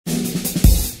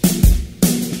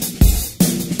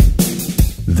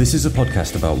This is a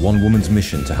podcast about one woman's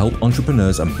mission to help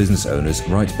entrepreneurs and business owners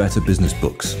write better business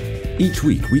books. Each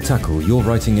week, we tackle your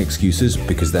writing excuses,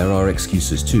 because there are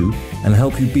excuses too, and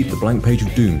help you beat the blank page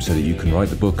of doom so that you can write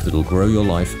the book that'll grow your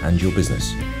life and your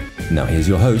business. Now here's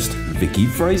your host, Vicky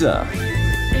Fraser.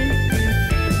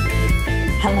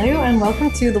 Hello and welcome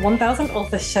to the 1000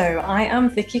 Author Show. I am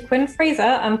Vicky Quinn Fraser,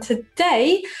 and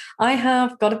today I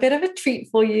have got a bit of a treat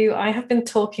for you. I have been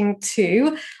talking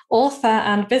to author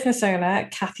and business owner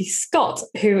Kathy Scott,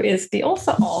 who is the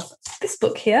author of this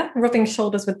book here, Rubbing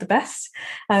Shoulders with the Best,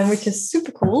 which is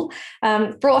super cool.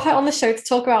 Brought her on the show to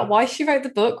talk about why she wrote the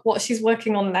book, what she's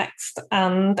working on next,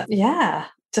 and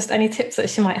just any tips that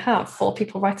she might have for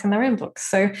people writing their own books.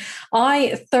 So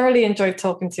I thoroughly enjoyed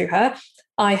talking to her.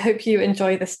 I hope you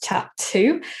enjoy this chat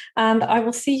too, and I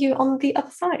will see you on the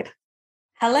other side.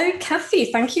 Hello,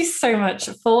 Kathy. Thank you so much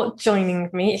for joining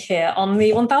me here on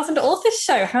the 1000 Authors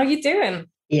Show. How are you doing?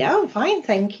 Yeah, I'm fine,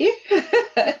 thank you.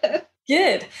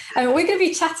 Good. We're going to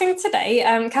be chatting today.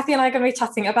 Kathy and I are going to be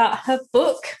chatting about her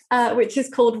book, which is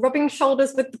called Rubbing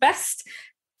Shoulders with the Best,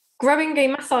 Growing a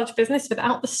Massage Business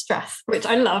Without the Stress, which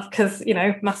I love because, you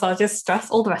know, massage is stress,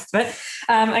 all the rest of it.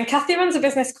 And Kathy runs a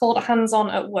business called Hands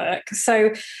On at Work.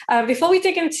 So before we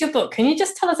dig into your book, can you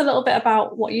just tell us a little bit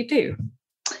about what you do?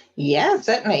 Yeah,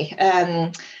 certainly.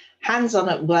 Hands On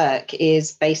at Work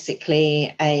is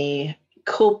basically a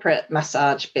corporate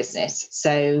massage business.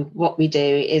 So what we do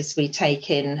is we take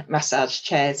in massage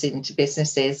chairs into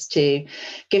businesses to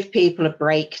give people a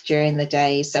break during the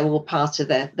day. So all part of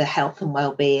the health and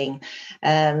well-being.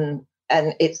 And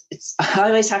it's I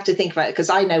always have to think about it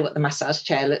because I know what the massage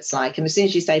chair looks like. And as soon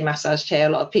as you say massage chair,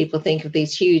 a lot of people think of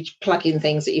these huge plug-in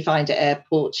things that you find at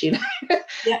airports, you know,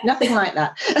 Nothing like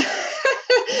that.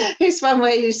 It's one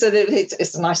where you sort of,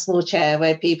 it's a nice small chair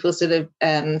where people sort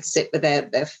of sit with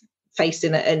their face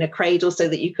in a cradle so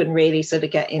that you can really sort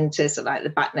of get into sort of like the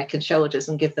back, neck and shoulders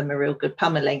and give them a real good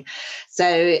pummeling.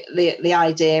 So the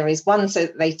idea is, one, so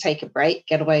that they take a break,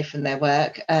 get away from their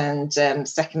work, and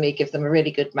secondly, give them a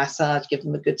really good massage, give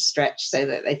them a good stretch so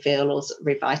that they feel all sort of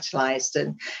revitalized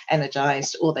and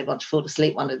energized, or they want to fall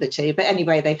asleep, one of the two. But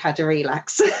anyway, they've had a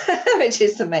relax, which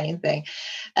is the main thing.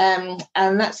 And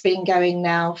that's been going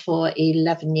now for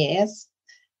 11 years.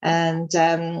 And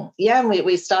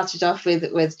we started off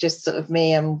with just sort of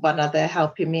me and one other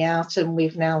helping me out, and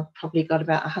we've now probably got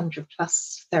about 100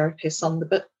 plus therapists on the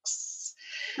books.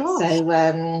 Gosh.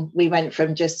 So we went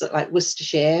from just sort of like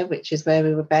Worcestershire, which is where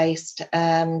we were based,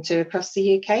 to across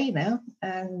the UK now,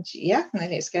 and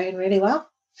it's going really well.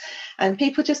 And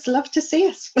people just love to see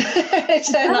us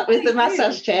turn up with the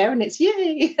massage chair, and it's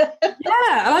yay.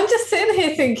 Yeah, and I'm just sitting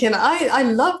here thinking, I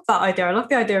love that idea. I love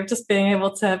the idea of just being able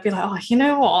to be like, oh, you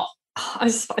know what? I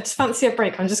just fancy a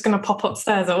break. I'm just going to pop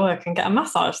upstairs at work and get a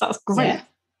massage. That's great. Yeah,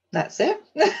 that's it.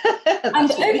 And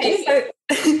okay, so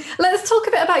let's talk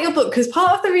a bit about your book, because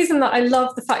part of the reason that I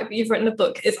love the fact that you've written a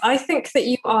book is I think that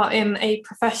you are in a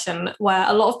profession where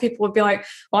a lot of people would be like,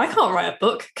 well, I can't write a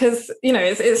book because, you know,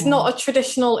 it's not a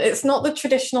traditional, it's not the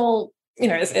traditional, you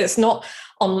know, it's not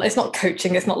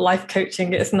coaching, it's not life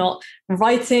coaching, it's not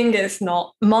writing, it's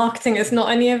not marketing, it's not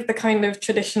any of the kind of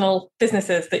traditional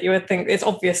businesses that you would think it's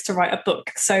obvious to write a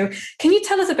book. So can you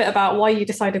tell us a bit about why you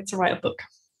decided to write a book?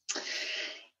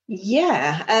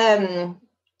 Yeah,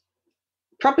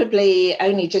 probably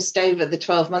only just over the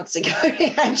 12 months ago,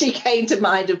 it actually came to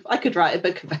mind of I could write a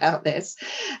book about this.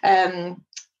 I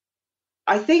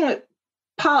think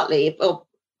partly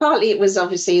it was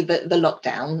obviously the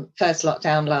first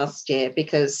lockdown last year,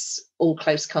 because all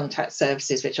close contact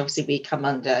services, which obviously we come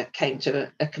under, came to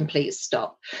a complete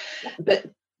stop. But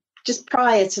just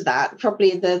prior to that,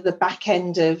 probably the back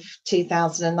end of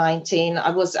 2019, I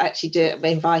was actually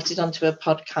invited onto a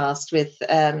podcast with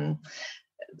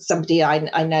somebody I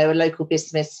know, a local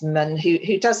businessman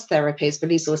who does therapies, but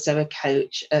he's also a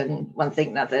coach and one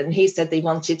thing another. And he said they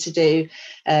wanted to do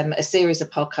a series of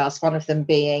podcasts, one of them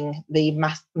being the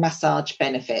massage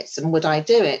benefits, and would I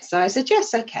do it? So I said,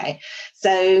 yes, okay.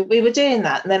 So we were doing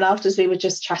that. And then afterwards we were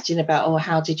just chatting about,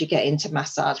 how did you get into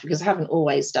massage? Because I haven't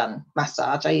always done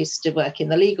massage. I used to work in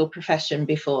the legal profession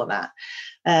before that.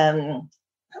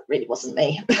 That really wasn't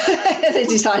me. They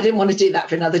decided I didn't want to do that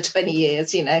for another 20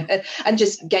 years, you know, and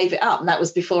just gave it up. And that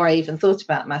was before I even thought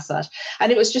about massage.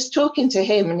 And it was just talking to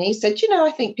him, and he said,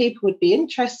 I think people would be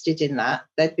interested in that.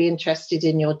 They'd be interested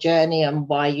in your journey and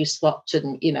why you swapped,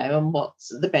 and, you know, and what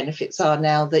the benefits are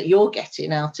now that you're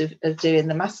getting out of doing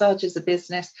the massage as a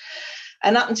business.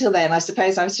 And up until then, I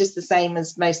suppose I was just the same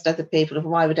as most other people.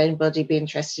 Why would anybody be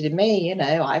interested in me? You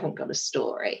know, I haven't got a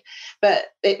story. But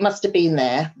it must have been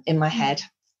there in my head.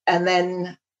 And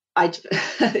then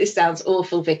it sounds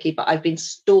awful, Vicky, but I've been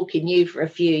stalking you for a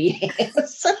few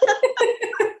years.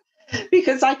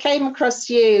 Because I came across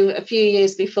you a few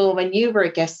years before when you were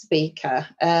a guest speaker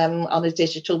on a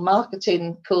digital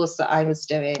marketing course that I was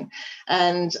doing.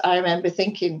 And I remember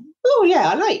thinking, oh, yeah,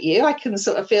 I like you. I can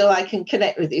sort of feel I can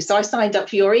connect with you. So I signed up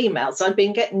for your email. So I've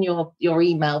been getting your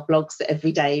email blogs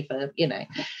every day for,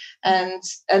 And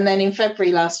then in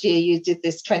February last year, you did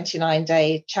this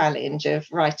 29-day challenge of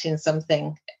writing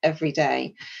something every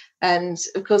day. And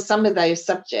of course, some of those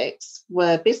subjects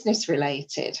were business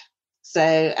related. So,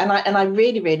 and I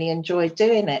really, really enjoyed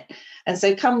doing it. And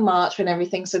so come March, when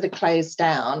everything sort of closed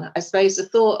down, I suppose the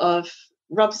thought of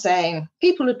Rob saying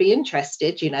people would be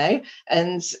interested,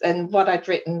 and what I'd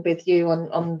written with you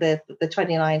on the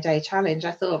 29-day challenge,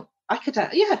 I thought I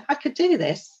could do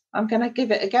this. I'm going to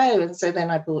give it a go. And so then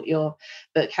I bought your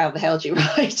book, How the Hell Do You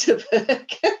Write a Book?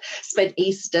 Spent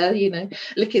Easter,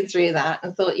 looking through that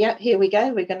and thought, yeah, here we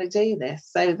go. We're going to do this.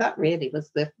 So that really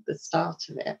was the start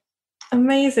of it.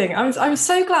 Amazing. I'm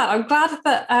so glad. I'm glad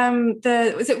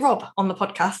that was it Rob on the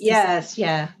podcast? Yes,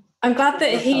 yeah. I'm glad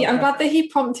that he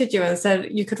prompted you and said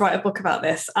you could write a book about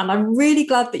this. And I'm really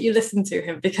glad that you listened to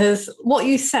him, because what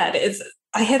you said is,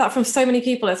 I hear that from so many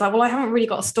people. It's like, well, I haven't really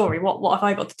got a story. What have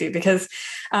I got to do? Because,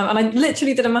 and I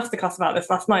literally did a masterclass about this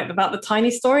last night, about the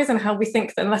tiny stories and how we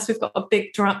think that unless we've got a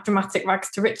big dramatic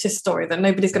rags to riches story, that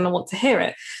nobody's going to want to hear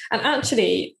it. And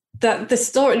actually,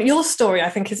 your story, I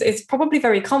think, is probably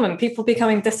very common. People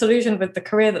becoming disillusioned with the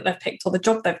career that they've picked or the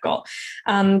job they've got,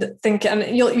 and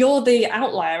you're the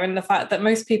outlier in the fact that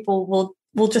most people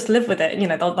will just live with it.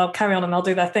 They'll carry on and they'll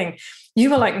do their thing.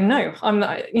 You were like, no, I'm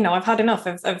not. I've had enough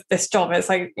of this job. It's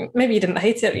like, maybe you didn't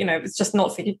hate it. It's just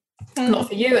not for you, not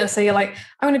for you. And so you're like,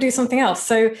 I want to do something else.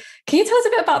 So can you tell us a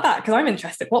bit about that? Because I'm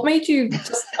interested. What made you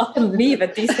just up and leave a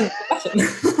decent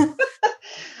profession?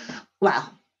 Wow.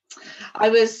 I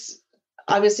was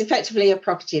effectively a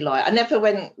property lawyer. I never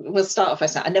went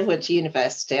to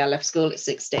university. I left school at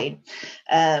 16.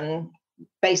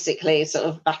 Basically, sort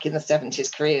of back in the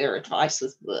 70s, career advice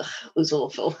was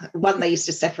awful. One, they used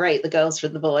to separate the girls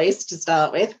from the boys to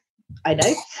start with. I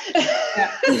know.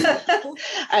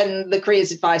 And the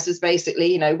careers advice was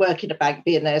basically, work in a bank,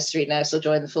 be a nursery nurse, or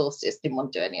join the forces. Didn't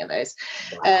want to do any of those.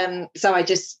 Wow. So I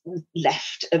just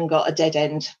left and got a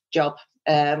dead-end job,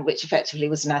 which effectively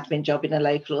was an admin job in a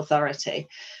local authority.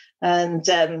 And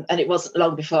it wasn't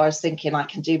long before I was thinking I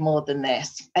can do more than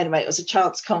this. Anyway, it was a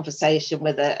chance conversation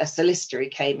with a solicitor who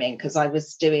came in, because I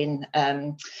was doing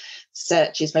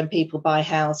searches when people buy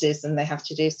houses and they have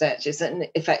to do searches, and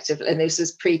effectively, and this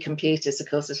was pre-computers, of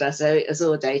course, as well, so it was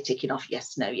all day ticking off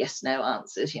yes no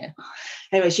answers.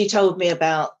 Anyway, she told me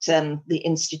about the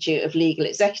Institute of Legal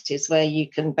Executives, where you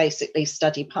can basically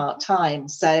study part-time.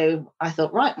 So I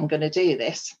thought, right, I'm going to do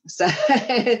this. So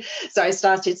I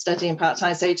started studying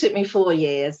part-time. So it took me 4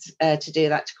 years to do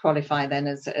that, to qualify then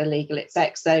as a legal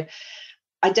exec. So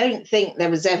I don't think there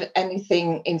was ever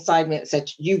anything inside me that said,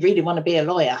 you really want to be a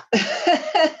lawyer.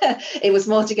 It was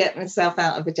more to get myself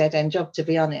out of a dead-end job, to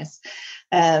be honest.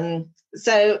 But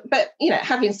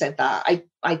having said that,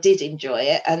 I did enjoy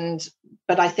it.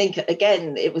 But I think,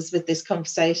 again, it was with this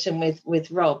conversation with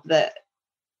Rob that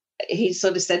he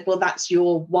sort of said, well, that's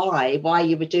your why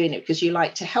you were doing it, because you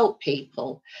like to help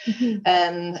people. Mm-hmm.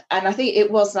 And I think it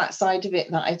was that side of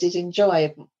it that I did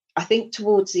enjoy. I think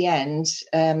towards the end,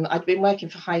 I'd been working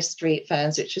for high street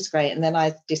firms, which was great. And then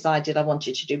I decided I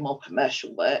wanted to do more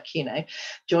commercial work,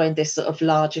 joined this sort of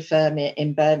larger firm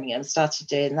in Birmingham, started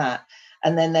doing that.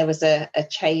 And then there was a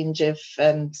change of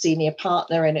senior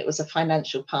partner, and it was a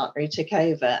financial partner who took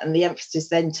over. And the emphasis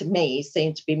then to me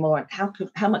seemed to be more on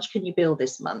how much can you bill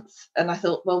this month? And I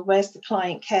thought, well, where's the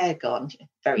client care gone?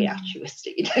 Very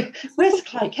altruistic, where's the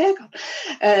client care gone?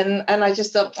 And I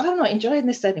just thought, I'm not enjoying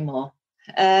this anymore.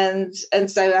 And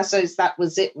so I suppose that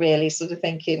was it, really, sort of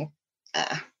thinking,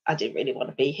 I didn't really want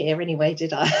to be here anyway,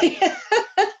 did I?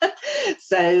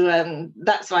 So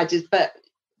that's what I did. But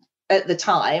at the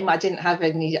time, I didn't have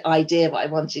any idea what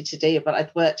I wanted to do, but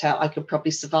I'd worked out I could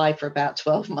probably survive for about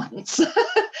 12 months.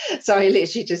 So I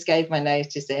literally just gave my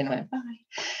notice in and went, bye.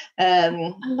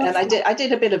 And I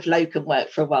did a bit of locum work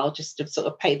for a while, just to sort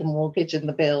of pay the mortgage and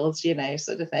the bills,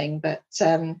 sort of thing. But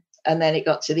and then it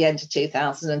got to the end of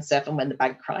 2007 when the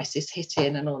bank crisis hit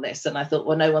in and all this. And I thought,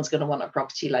 well, no one's going to want a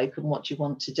property locum. What do you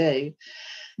want to do?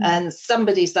 And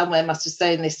somebody somewhere must have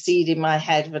sown this seed in my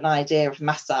head of an idea of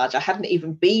massage. I hadn't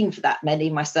even been for that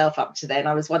many myself up to then.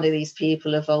 I was one of these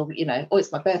people of,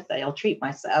 it's my birthday, I'll treat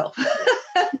myself.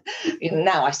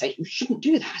 Now I say, you shouldn't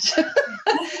do that.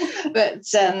 But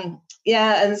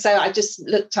and so I just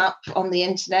looked up on the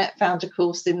internet, found a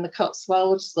course in the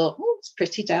Cotswolds, thought, it's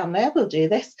looks pretty down there, we'll do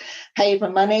this. Paid my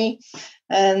money.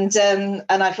 And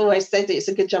I've always said that it's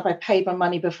a good job I paid my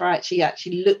money before I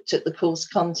actually looked at the course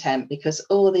content, because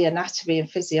all the anatomy and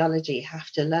physiology you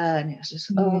have to learn. It was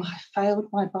just, I failed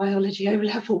my biology O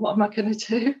level. What am I going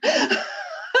to do?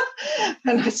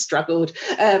 And I struggled,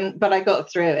 but I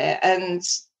got through it. And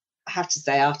I have to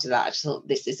say, after that, I just thought,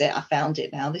 this is it. I found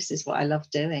it now. This is what I love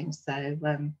doing. So,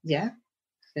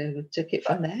 so we took it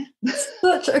from there.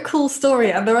 Such a cool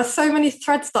story, and there are so many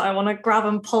threads that I want to grab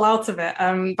and pull out of it. But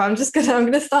I'm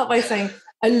going to start by saying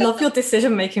I love your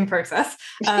decision-making process.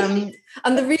 And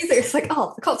the reason it's like,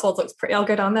 the Cotswolds looks pretty, I'll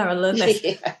go down there and learn this.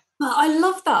 Yeah. But I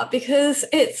love that, because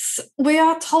we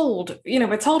are told,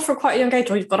 we're told from quite a young age,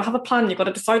 you've got to have a plan, you've got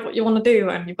to decide what you want to do,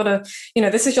 and you've got to,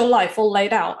 this is your life all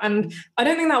laid out. And I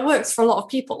don't think that works for a lot of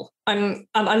people. And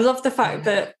I love the fact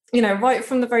that, right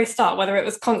from the very start, whether it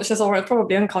was conscious or it was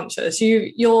probably unconscious,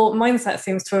 your mindset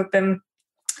seems to have been,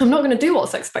 I'm not going to do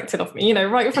what's expected of me,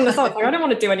 right from the start. Like, I don't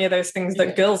want to do any of those things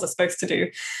that girls are supposed to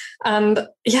do. And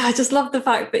I just love the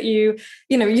fact that you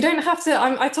don't have to,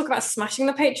 I talk about smashing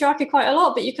the patriarchy quite a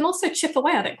lot, but you can also chip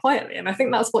away at it quietly. And I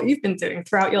think that's what you've been doing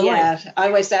throughout your life. Yeah, I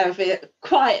always say I'm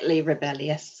quietly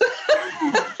rebellious.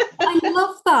 I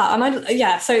love that.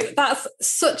 And so that's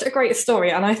such a great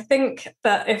story. And I think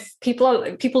that if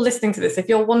people listening to this, if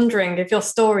you're wondering if your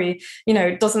story,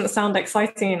 doesn't sound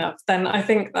exciting enough, then I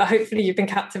think that hopefully you've been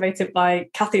captivated by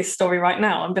Kathy's story right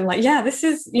now and been like, this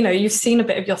is, you've seen a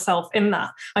bit of yourself in that.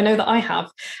 I know that I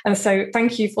have. And so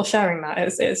thank you for sharing that.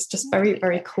 It's just very,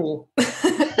 very cool.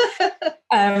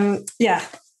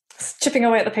 Chipping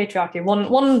away at the patriarchy,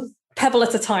 one pebble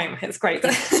at a time. It's great.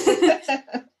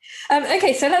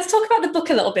 Okay, so let's talk about the book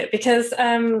a little bit, because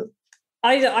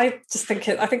I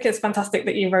think it's fantastic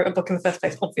that you wrote a book in the first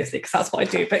place, obviously, because that's what I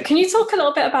do. But can you talk a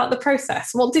little bit about the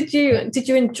process? What did you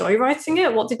enjoy writing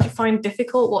it? What did you find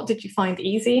difficult? What did you find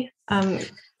easy?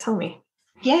 Tell me.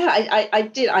 Yeah, I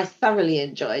did. I thoroughly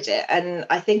enjoyed it. And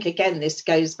I think, again, this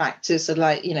goes back to sort of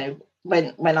like,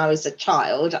 when I was a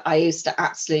child, I used to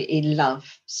absolutely love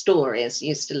stories. I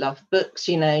used to love books,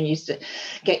 you used to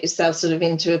get yourself sort of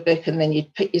into a book, and then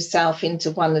you'd put yourself into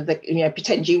one of the,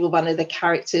 pretend you were one of the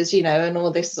characters, and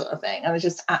all this sort of thing. And I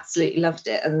just absolutely loved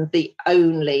it. And the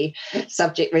only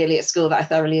subject really at school that I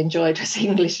thoroughly enjoyed was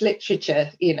English literature,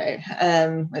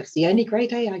 it was the only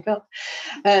grade A I got.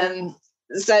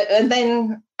 So, and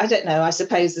then, I don't know, I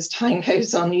suppose as time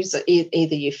goes on,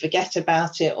 either you forget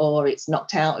about it or it's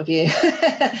knocked out of you.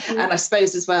 And I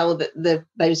suppose as well that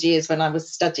those years when I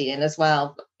was studying as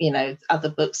well, other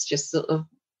books just sort of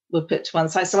were put to one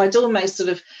side. So I'd almost sort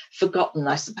of forgotten,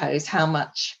 I suppose, how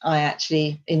much I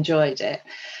actually enjoyed it.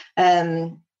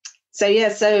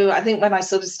 So I think when I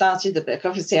sort of started the book,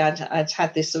 obviously I'd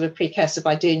had this sort of precursor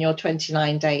by doing your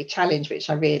 29-day challenge, which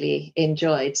I really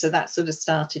enjoyed. So that sort of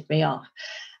started me off.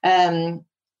 And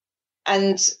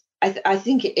I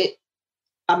think a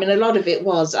lot of it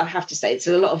was, I have to say,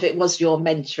 so a lot of it was your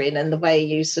mentoring and the way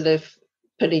you sort of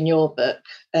put in your book,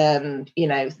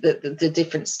 the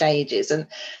different stages. And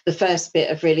the first bit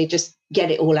of really just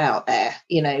get it all out there,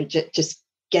 just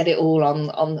get it all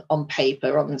on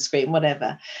paper, on the screen,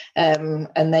 whatever. And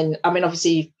then,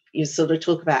 obviously you sort of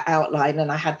talk about outline,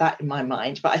 and I had that in my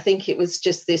mind, but I think it was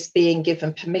just this being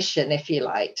given permission, if you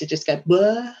like, to just go,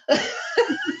 blah.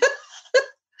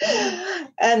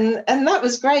 And that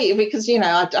was great, because,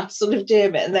 I'd sort of do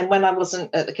it. And then when I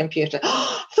wasn't at the computer,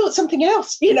 I thought something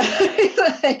else, and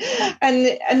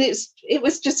it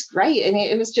was just great. And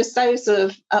it was just so sort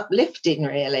of uplifting,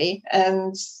 really.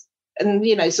 And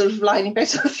sort of lying in bed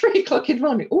till 3 o'clock in the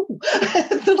morning. Oh, I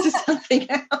thought of something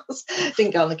else.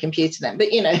 Didn't go on the computer then,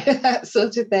 but that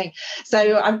sort of thing.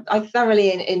 So I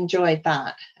thoroughly enjoyed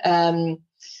that. And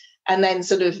then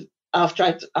sort of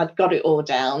after I'd got it all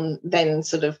down, then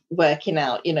sort of working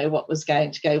out, what was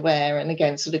going to go where, and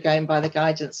again, sort of going by the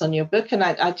guidance on your book. And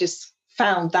I just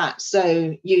found that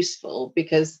so useful,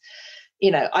 because,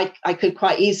 I could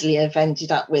quite easily have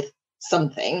ended up with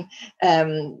something,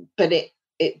 but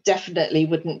it definitely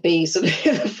wouldn't be sort of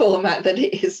the format that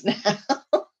it is now.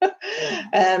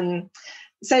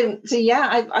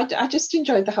 I just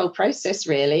enjoyed the whole process,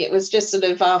 really. It was just sort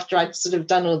of after I'd sort of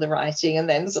done all the writing and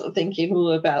then sort of thinking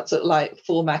all about sort of like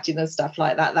formatting and stuff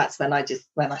like that. That's when I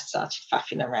started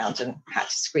faffing around and had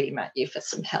to scream at you for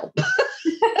some help. But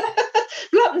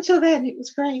up until then, it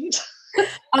was great.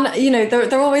 And,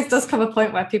 there always does come a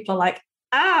point where people are like,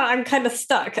 I'm kind of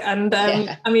stuck. And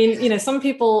some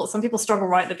people struggle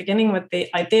right at the beginning with the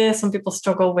idea. Some people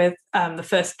struggle with the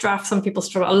first draft. A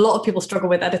lot of people struggle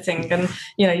with editing. And,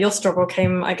 your struggle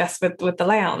came, I guess, with the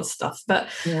layout and stuff. But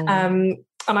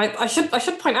I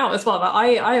should point out as well that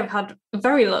I have had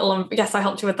very little, and yes, I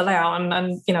helped you with the layout and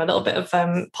a little bit of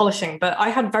polishing, but I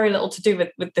had very little to do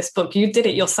with this book. You did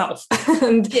it yourself,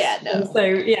 and so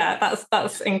yeah,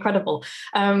 that's incredible.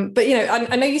 But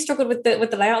I know you struggled with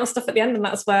the layout and stuff at the end, and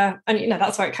that's where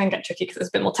it can get tricky because it's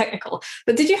a bit more technical.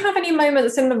 But did you have any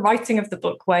moments in the writing of the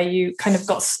book where you kind of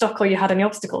got stuck or you had any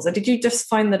obstacles, or did you just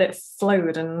find that it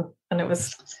flowed and it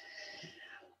was?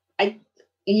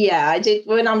 Yeah, I did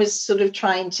when I was sort of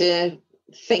trying to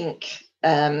think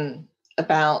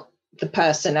about the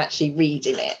person actually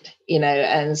reading it,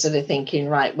 and sort of thinking,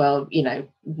 right, well,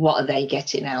 what are they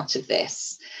getting out of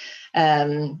this?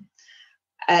 And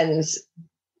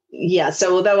yeah,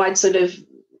 so although I'd sort of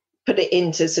put it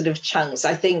into sort of chunks,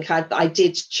 I think I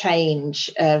did change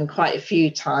quite a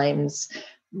few times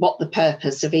what the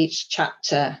purpose of each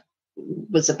chapter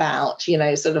was about.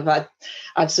 I sort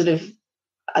of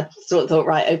thought,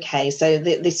 right, okay, so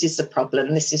this is the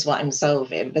problem, this is what I'm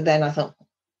solving. But then I thought,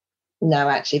 no,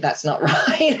 actually, that's not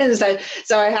right. And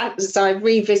so I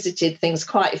revisited things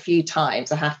quite a few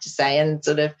times, I have to say, and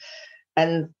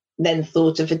then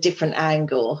thought of a different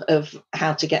angle of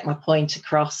how to get my point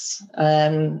across.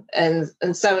 And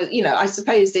so, I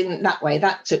suppose in that way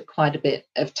that took quite a bit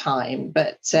of time.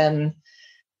 But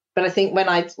I think when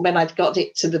I'd got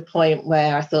it to the point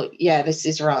where I thought, yeah, this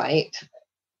is right,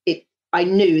 I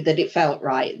knew that it felt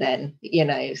right then,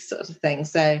 sort of thing.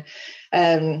 So,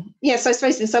 so I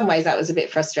suppose in some ways that was a bit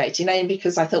frustrating,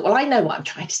 because I thought, well, I know what I'm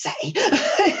trying to say,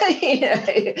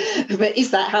 but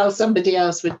is that how somebody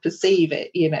else would perceive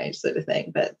it, sort of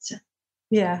thing. But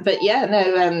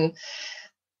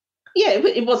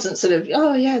it wasn't sort of,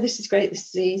 oh yeah, this is great, this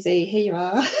is easy, here you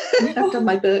are, I've done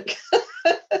my book.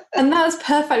 And that's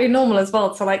perfectly normal as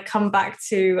well, to come back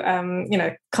to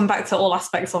all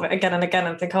aspects of it again and again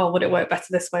and think, oh, would it work better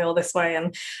this way or this way?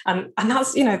 And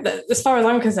that's, as far as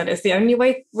I'm concerned, it's the only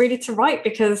way really to write,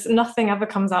 because nothing ever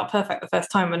comes out perfect the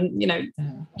first time. And,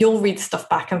 you'll read stuff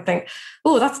back and think,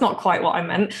 oh, that's not quite what I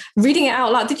meant. Reading it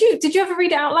out loud. Did you ever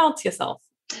read it out loud to yourself?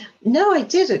 No, I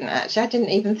didn't actually. I didn't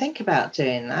even think about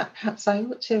doing that. Perhaps I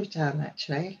ought to have done,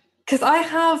 actually. Because I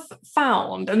have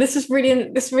found, and this is really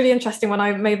interesting, when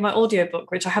I made my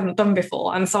audiobook, which I hadn't done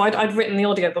before. And so I'd written the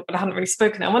audiobook, but I hadn't really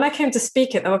spoken it. And when I came to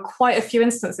speak it, there were quite a few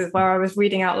instances where I was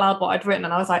reading out loud what I'd written.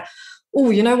 And I was like, oh,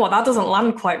 you know what, that doesn't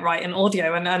land quite right in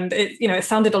audio. And it, it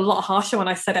sounded a lot harsher when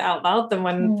I said it out loud than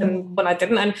when I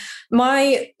didn't. And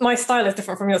my style is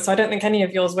different from yours, so I don't think any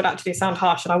of yours would actually sound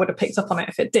harsh, and I would have picked up on it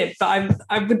if it did. But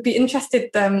I would be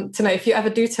interested to know, if you ever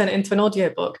do turn it into an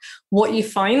audiobook, what you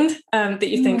find that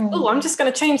you think, oh, I'm just going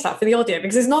to change that for the audio,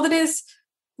 because it's not that it's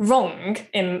wrong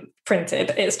in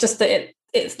printed, it's just that it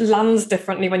lands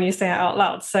differently when you say it out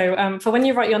loud. So for when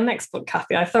you write your next book,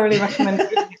 Kathy, I thoroughly recommend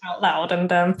reading it out loud.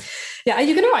 And are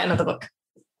you going to write another book?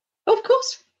 Of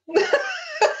course.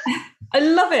 I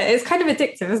love it. It's kind of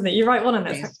addictive, isn't it? You write one and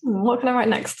it's like, what can I write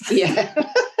next? Yeah.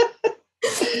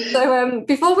 So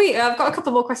before I've got a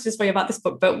couple more questions for you about this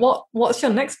book, but what's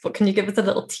your next book? Can you give us a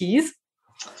little tease?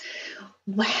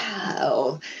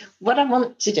 Wow. What I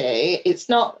want to do, it's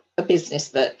not a business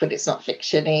book, but it's not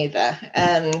fiction either.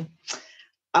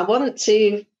 I want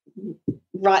to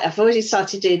write, I've already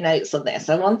started doing notes on this.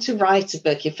 I want to write a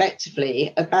book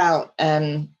effectively about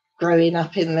growing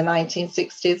up in the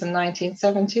 1960s and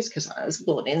 1970s, because I was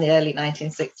born in the early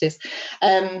 1960s.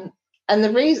 And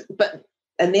the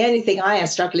only thing I am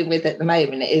struggling with at the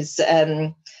moment is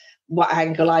what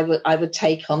angle I would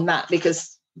take on that,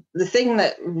 because the thing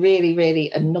that really, really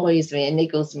annoys me and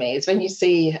niggles me is when you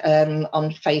see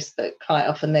on Facebook quite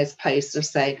often there's posts of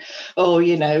saying, oh,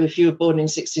 if you were born in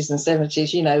 60s and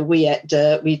 70s, we ate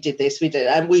dirt, we did this, we did,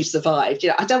 and we survived.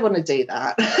 I don't want to do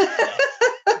that.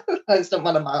 That's not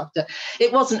what I'm after.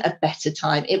 It wasn't a better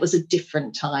time. It was a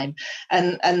different time.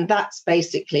 And that's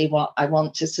basically what I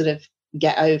want to sort of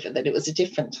get over, that it was a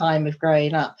different time of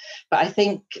growing up. But I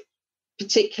think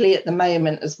particularly at the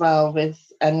moment as well, with,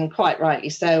 and quite rightly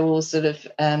so, all sort of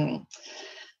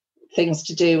things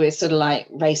to do with sort of like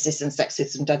racism,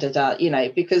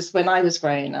 sexism, because when I was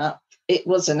growing up, it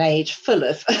was an age full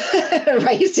of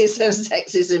racism,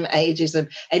 sexism, ageism,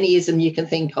 any ism you can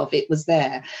think of, it was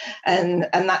there. And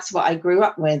that's what I grew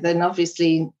up with. And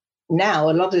obviously now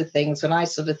a lot of things, when I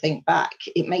sort of think back,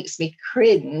 it makes me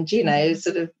cringe,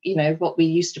 sort of, what we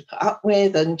used to put up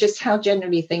with and just how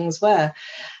generally things were.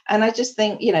 And I just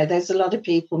think, there's a lot of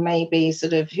people maybe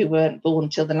sort of who weren't born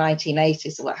till the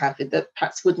 1980s or what have you, that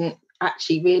perhaps wouldn't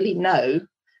actually really know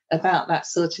about that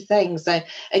sort of thing. So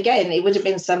again, it would have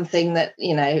been something that,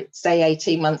 say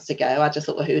 18 months ago, I just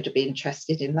thought, well, who would be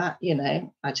interested in that?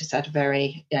 I just had a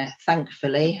very,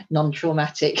 thankfully,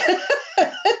 non-traumatic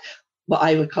what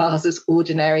I would class as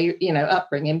ordinary,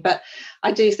 upbringing. But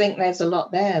I do think there's a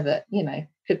lot there that,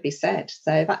 could be said.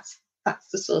 So that's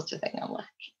the sort of thing I'm working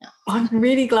on. I'm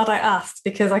really glad I asked,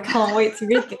 because I can't wait to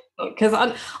read this book.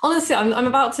 Because honestly, I'm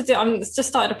about to I'm just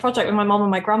started a project with my mom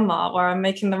and my grandma where I'm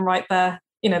making them write their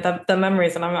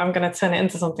memories, and I'm going to turn it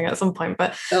into something at some point.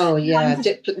 But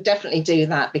definitely do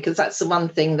that, because that's the one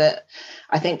thing that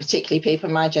I think particularly people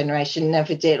in my generation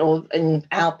never did, and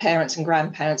our parents and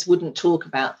grandparents wouldn't talk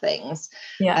about things.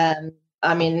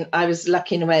 I mean, I was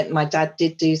lucky in a way that my dad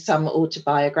did do some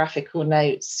autobiographical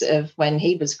notes of when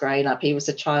he was growing up. He was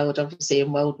a child, obviously,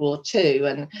 in World War II,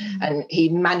 and he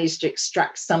managed to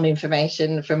extract some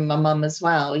information from my mum as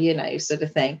well, sort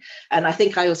of thing. And I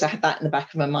think I also had that in the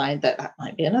back of my mind that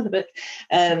might be another book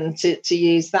to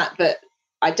use that. But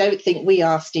I don't think we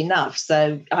asked enough.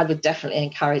 So I would definitely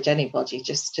encourage anybody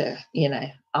just to,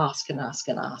 ask and ask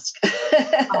and ask.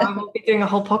 I will be doing a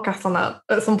whole podcast on that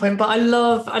at some point, but I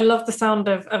love the sound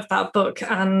of that book.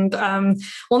 And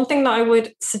one thing that I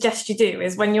would suggest you do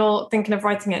is, when you're thinking of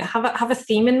writing it, have a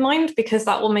theme in mind, because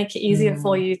that will make it easier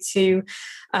for you to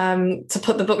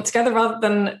put the book together, rather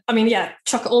than,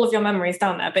 chuck all of your memories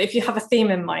down there. But if you have a theme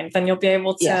in mind, then you'll be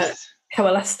able to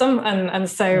coalesce them. And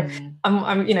so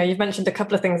you've mentioned a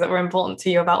couple of things that were important to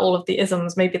you about all of the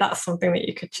isms. Maybe that's something that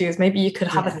you could choose. Maybe you could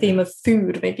have a theme of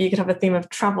food. Maybe you could have a theme of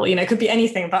travel. It could be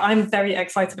anything. But I'm very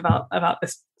excited about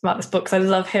this book, because I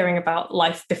love hearing about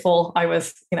life before I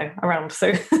was around.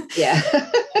 So yeah.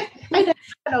 I know,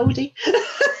 I'm an oldie.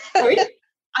 Sorry?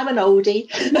 I'm an oldie.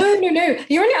 No.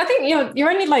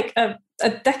 You're only like a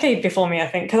decade before me, I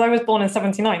think, because I was born in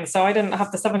 79, so I didn't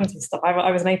have the 70s stuff.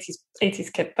 I was an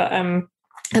 80s kid, but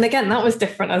and again, that was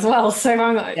different as well.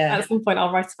 So at some point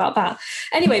I'll write about that.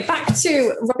 Anyway, back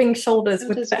to rubbing shoulders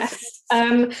with Beth.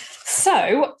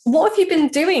 So what have you been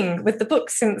doing with the book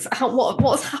since?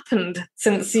 What's happened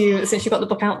since you got the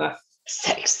book out there?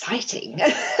 So exciting.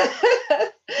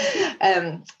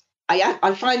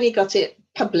 I finally got it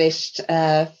published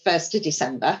 1st of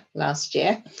December last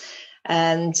year.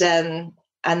 And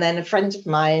then a friend of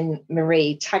mine,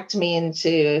 Marie, tagged me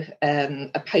into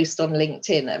a post on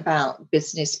LinkedIn about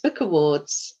Business Book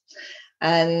Awards.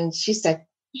 And she said,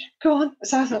 go on.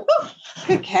 So I thought,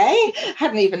 okay.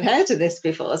 Hadn't even heard of this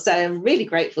before. So I'm really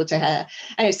grateful to her.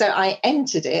 Anyway, so I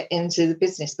entered it into the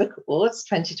Business Book Awards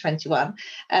 2021,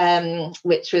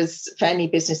 which was for any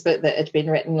business book that had been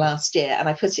written last year. And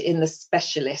I put it in the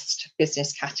specialist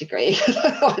business category.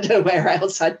 I don't know where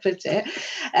else I'd put it.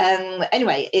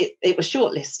 Anyway, it was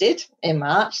shortlisted in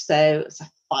March. So it's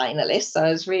a finalist. So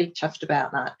I was really chuffed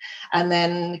about that. And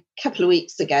then a couple of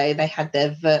weeks ago, they had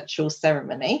their virtual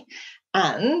ceremony.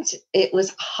 And it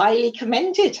was highly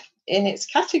commended in its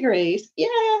categories. Yeah.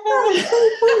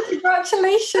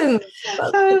 Congratulations.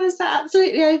 I was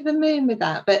absolutely over the moon with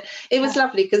that. But it was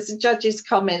lovely, because the judges'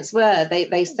 comments were,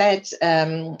 they said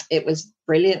it was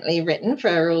brilliantly written for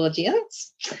our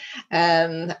audience,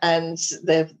 and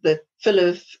they're full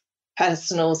of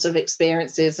personal sort of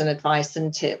experiences and advice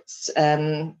and tips.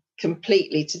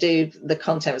 The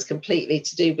content was completely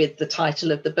to do with the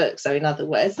title of the book. So in other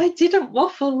words, I didn't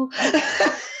waffle.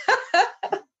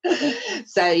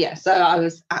 So I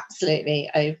was absolutely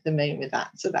over the moon with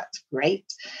that. So that's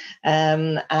great.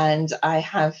 And I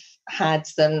have had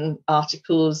some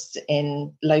articles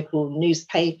in local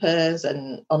newspapers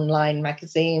and online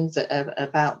magazines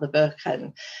about the book,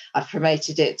 and I've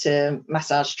promoted it to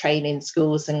massage training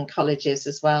schools and colleges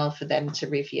as well for them to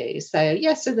review. So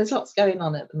so there's lots going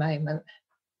on at the moment.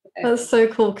 That's so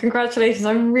cool. Congratulations.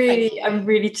 I'm really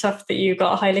chuffed that you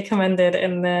got highly commended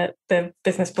in the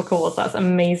Business Book Awards. That's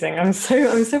amazing. I'm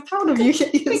so proud of you.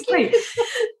 It's great.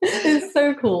 It's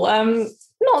so cool.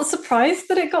 Not surprised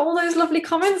that it got all those lovely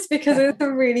comments, because it's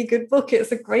a really good book.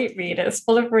 It's a great read. It's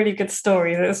full of really good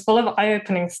stories. It's full of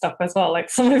eye-opening stuff as well. Like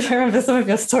I remember some of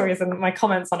your stories, and my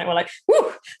comments on it were like,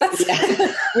 "Woo, that's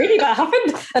really that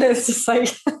happened." And it's just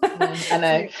like, I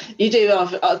know you do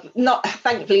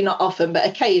thankfully not often, but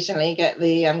occasionally get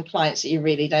the clients that you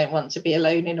really don't want to be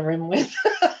alone in a room with.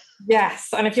 Yes,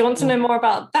 and if you want to know more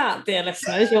about that, dear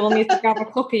listeners, you'll need to grab a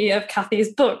copy of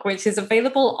Kathy's book, which is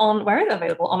available on, where is it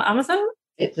available? On Amazon?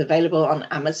 It's available on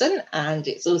Amazon, and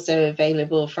it's also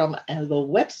available from the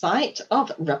website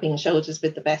of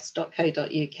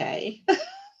rubbingshoulders.co.uk.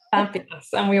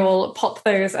 Fabulous. And we will pop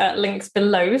those links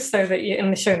below so that you're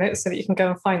in the show notes so that you can go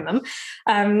and find them.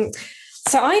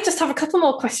 So I just have a couple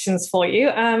more questions for you.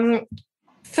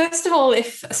 First of all,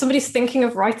 if somebody's thinking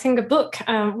of writing a book,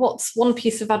 what's one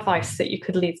piece of advice that you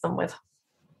could leave them with?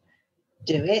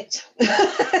 Do it.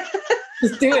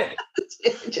 Just do it.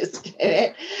 Just do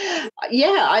it.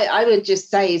 Yeah, I would just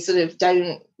say sort of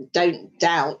don't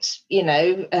doubt,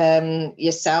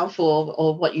 yourself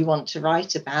or what you want to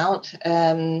write about.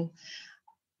 I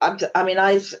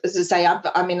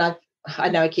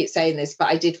know I keep saying this, but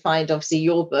I did find obviously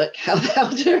your book, How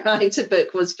to Write a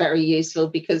Book, was very useful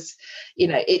because,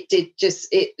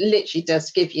 it literally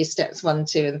does give you steps 1,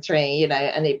 2, and 3,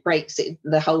 and it breaks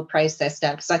the whole process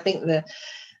down. Because I think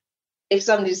if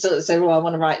somebody sort of says, well, I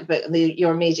want to write a book,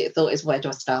 your immediate thought is, where do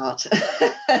I start?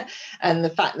 And the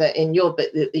fact that in your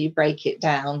book that you break it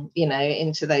down,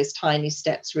 into those tiny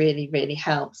steps really, really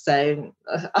helps. So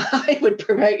I would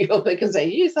promote your book and say,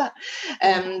 use that.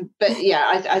 But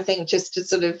yeah, I think just to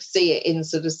sort of see it in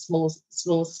sort of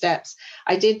small steps.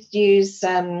 I did use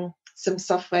some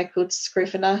software called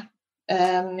Scrivener.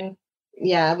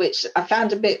 Which I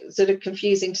found a bit sort of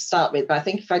confusing to start with, but I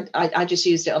think if I just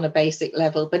used it on a basic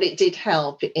level, but it did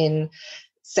help in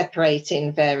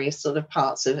separating various sort of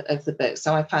parts of the book.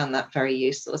 So I found that very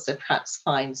useful. So perhaps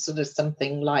find sort of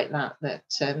something like that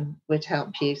would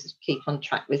help you keep on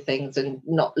track with things and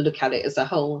not look at it as a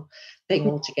whole thing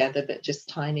altogether, but just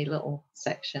tiny little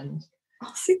sections.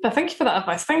 Oh, super. Thank you for that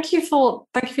advice. Thank you for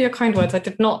your kind words. I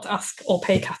did not ask or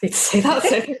pay Kathy to say that,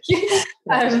 so thank you.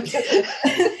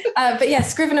 But yeah,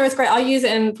 Scrivener is great. I use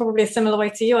it in probably a similar way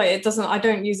to you. I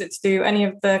don't use it to do any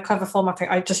of the clever formatting.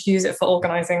 I just use it for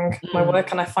organising my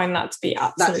work, and I find that to be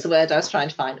absolutely... That's the word I was trying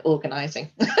to find, organising.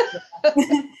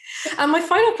 And my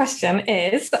final question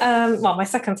is, my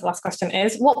second to last question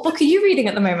is, what book are you reading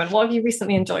at the moment? What have you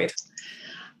recently enjoyed?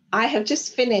 I have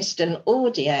just finished an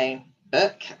audio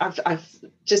book. I've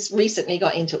just recently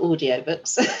got into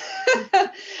audiobooks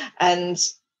and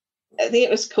I think it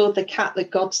was called The Cat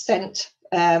That God Sent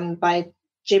by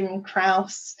Jim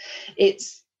Krause.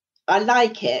 I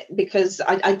like it because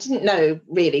I didn't know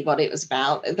really what it was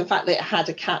about. The fact that it had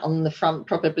a cat on the front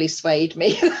probably swayed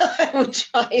me. I would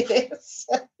try this.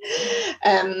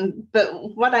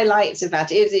 But what I liked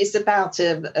about it is it's about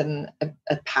a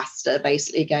pastor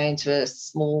basically going to a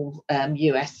small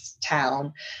US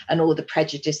town and all the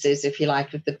prejudices, if you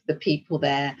like, of the people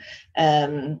there,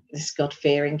 this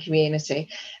God-fearing community.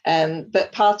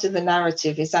 But part of the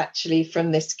narrative is actually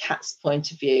from this cat's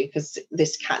point of view, because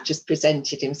this cat just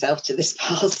presented himself to this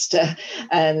pastor,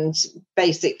 and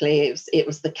basically it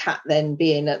was the cat then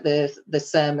being at the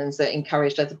sermons that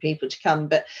encouraged other people to come.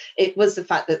 But it was the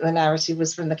fact that the narrative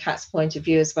was from the cat's point of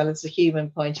view as well as the human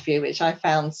point of view, which I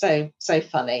found so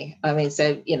funny. I mean,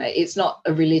 so it's not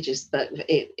a religious book,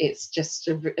 it's just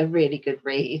a really good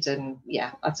read. And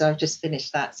yeah, so I've just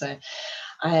finished that, so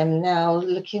I am now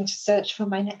looking to search for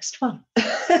my next one.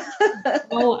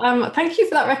 Well, thank you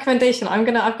for that recommendation.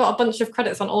 I've got a bunch of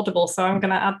credits on Audible, so I'm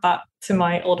gonna add that to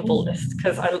my Audible list,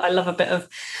 because I love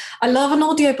an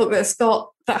audiobook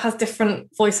that has different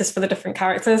voices for the different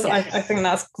characters. Yes. I think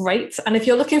that's great. And if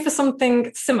you're looking for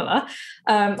something similar,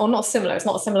 or not similar, it's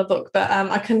not a similar book, but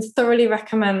I can thoroughly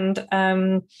recommend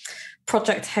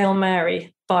Project Hail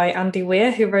Mary by Andy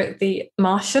Weir, who wrote The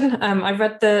Martian. I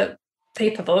read the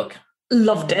paper book,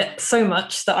 loved it so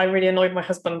much that I really annoyed my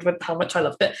husband with how much I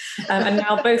loved it. And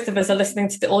now both of us are listening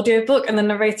to the audiobook, and the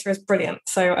narrator is brilliant.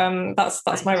 So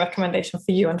that's my recommendation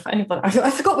for you and for anybody.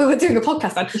 I forgot we were doing a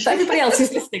podcast, and for everybody else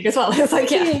who's listening as well. It's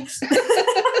like, yeah.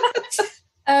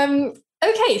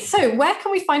 Okay, so where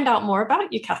can we find out more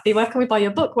about you, Kathy? Where can we buy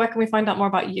your book? Where can we find out more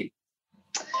about you?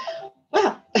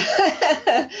 Well,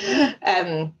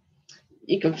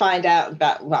 you can find out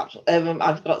about,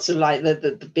 I've got sort of like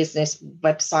the business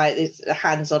website. It's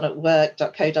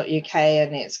handsonatwork.co.uk,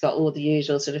 and it's got all the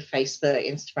usual sort of Facebook,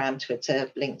 Instagram,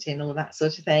 Twitter, LinkedIn, all that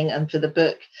sort of thing. And for the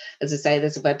book, as I say,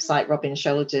 there's a website,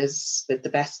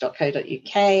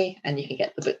 robinshoulders.co.uk, and you can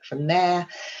get the book from there,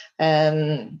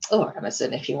 or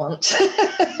Amazon if you want.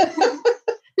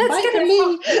 Let's get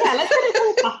it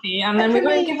from Kathy, and then we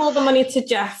won't give all the money to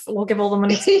Jeff. We'll give all the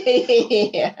money to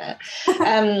yeah.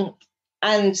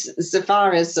 And so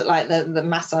far as like the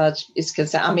massage is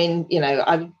concerned, I mean,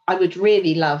 I would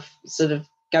really love sort of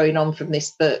going on from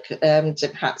this book to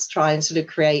perhaps try and sort of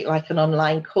create like an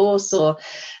online course, or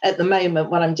at the moment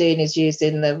what I'm doing is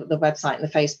using the website and the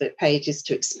Facebook pages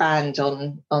to expand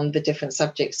on the different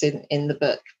subjects in the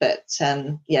book. But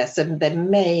so there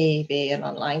may be an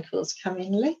online course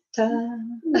coming later.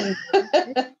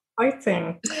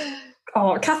 Exciting.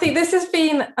 Oh, Kathy, this has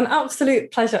been an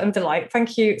absolute pleasure and delight.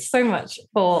 Thank you so much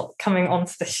for coming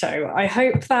onto the show. I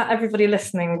hope that everybody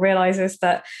listening realises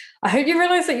that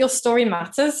your story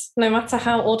matters, no matter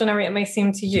how ordinary it may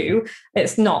seem to you.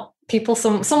 It's not.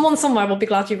 someone somewhere will be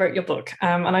glad you wrote your book.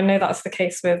 And I know that's the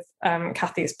case with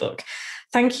Kathy's book.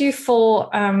 Thank you for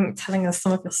telling us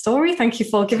some of your story. Thank you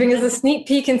for giving us a sneak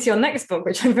peek into your next book,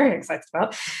 which I'm very excited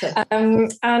about.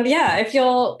 And yeah, if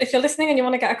you're listening and you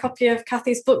want to get a copy of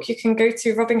Kathy's book, you can go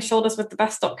to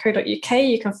rubbingshoulderswiththebest.co.uk.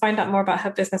 You can find out more about her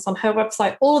business on her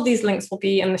website. All of these links will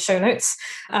be in the show notes.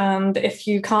 And if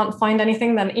you can't find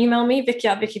anything, then email me,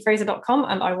 vicky@vickyfraser.com,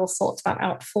 and I will sort that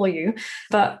out for you.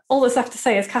 But all that's left to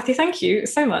say is, Kathy, thank you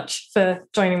so much for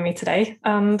joining me today.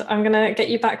 And I'm going to get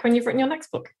you back when you've written your next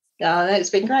book. Oh, it's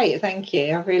been great. Thank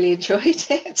you. I've really enjoyed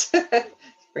it.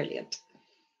 Brilliant.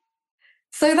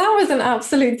 So that was an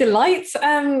absolute delight.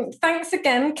 Thanks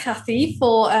again, Kathy,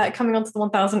 for coming onto the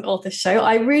 1000 Authors Show.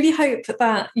 I really hope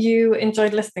that you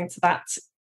enjoyed listening to that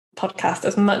podcast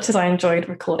as much as I enjoyed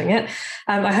recording it.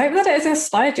 I hope that it has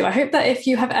inspired you. I hope that if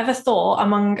you have ever thought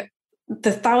among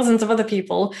the thousands of other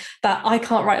people that I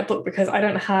can't write a book because I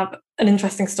don't have an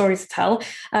interesting story to tell,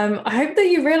 I hope that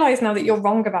you realize now that you're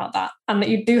wrong about that, and that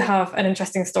you do have an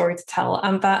interesting story to tell,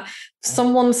 and that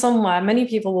someone somewhere, many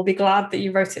people, will be glad that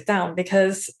you wrote it down,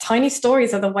 because tiny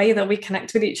stories are the way that we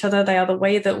connect with each other. They are the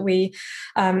way that we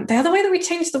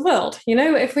change the world. You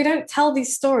know, if we don't tell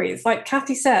these stories, like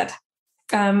Kathy said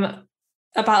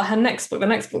about her next book, the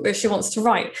next book that she wants to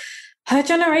write, her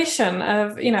generation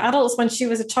of, adults when she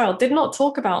was a child did not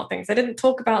talk about things. They didn't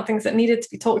talk about things that needed to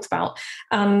be talked about.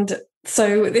 And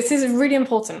so this is really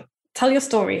important. Tell your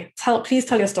story. Please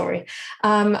tell your story.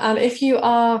 And if you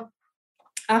are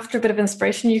after a bit of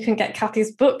inspiration, you can get Kathy's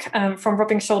book from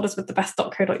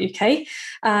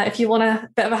rubbingshoulderswiththebest.co.uk. If you want a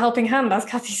bit of a helping hand, as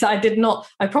Kathy said,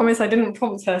 I promise I didn't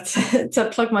prompt her to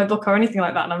plug my book or anything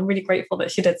like that. And I'm really grateful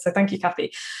that she did. So thank you,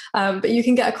 Kathy. But you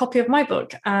can get a copy of my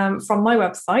book from my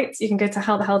website. You can go to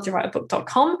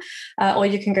howthehelldoyouwriteabook.com, or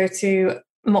you can go to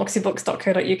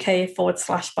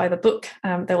moxiebooks.co.uk/buy the book.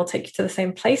 They will take you to the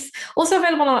same place. Also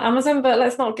available on Amazon, but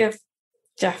let's not give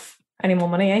Jeff any more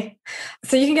money, eh?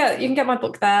 So you can get my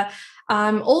book there.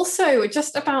 Also, I'm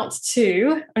just about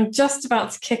to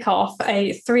kick off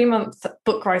a 3-month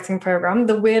book writing program,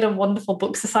 the Weird and Wonderful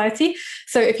Book Society.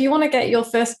 So if you want to get your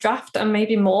first draft and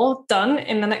maybe more done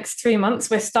in the next 3 months,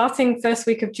 we're starting first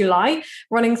week of July,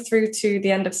 running through to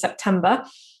the end of September.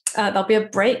 There'll be a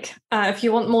break. If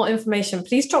you want more information,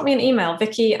 please drop me an email,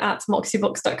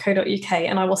 vicky@moxiebooks.co.uk,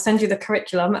 and I will send you the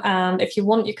curriculum. And if you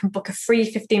want, you can book a free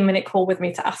 15-minute call with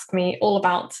me to ask me all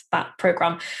about that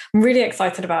program. I'm really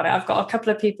excited about it. I've got a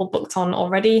couple of people booked on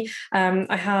already.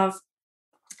 I have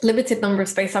limited number of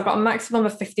spaces. I've got a maximum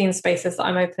of 15 spaces that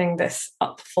I'm opening this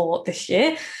up for this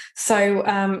year. So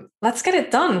let's get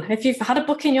it done. If you've had a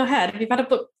book in your head, if you've had a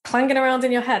book clanging around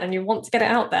in your head and you want to get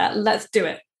it out there, let's do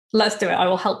it. Let's do it. I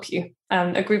will help you.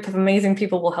 A group of amazing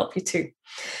people will help you too.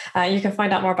 You can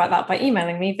find out more about that by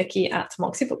emailing me,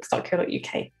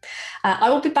 vicky@moxiebooks.co.uk. I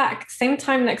will be back same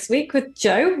time next week with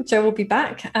Joe. Joe will be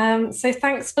back. So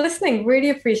thanks for listening. Really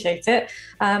appreciate it.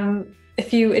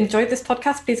 If you enjoyed this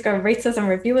podcast, please go rate us and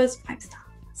review us 5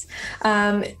 stars.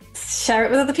 Share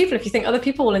it with other people. If you think other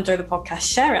people will enjoy the podcast,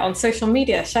 share it on social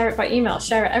media, share it by email,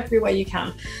 share it everywhere you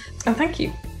can. And thank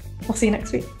you. I'll see you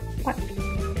next week. Bye.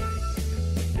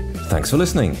 Thanks for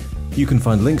listening. You can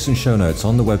find links and show notes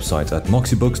on the website at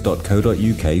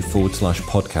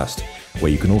moxiebooks.co.uk/podcast,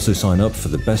 where you can also sign up for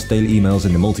the best daily emails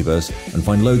in the multiverse and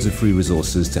find loads of free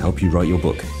resources to help you write your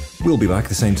book. We'll be back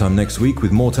the same time next week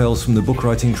with more tales from the book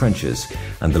writing trenches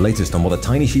and the latest on what the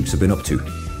tiny sheeps have been up to.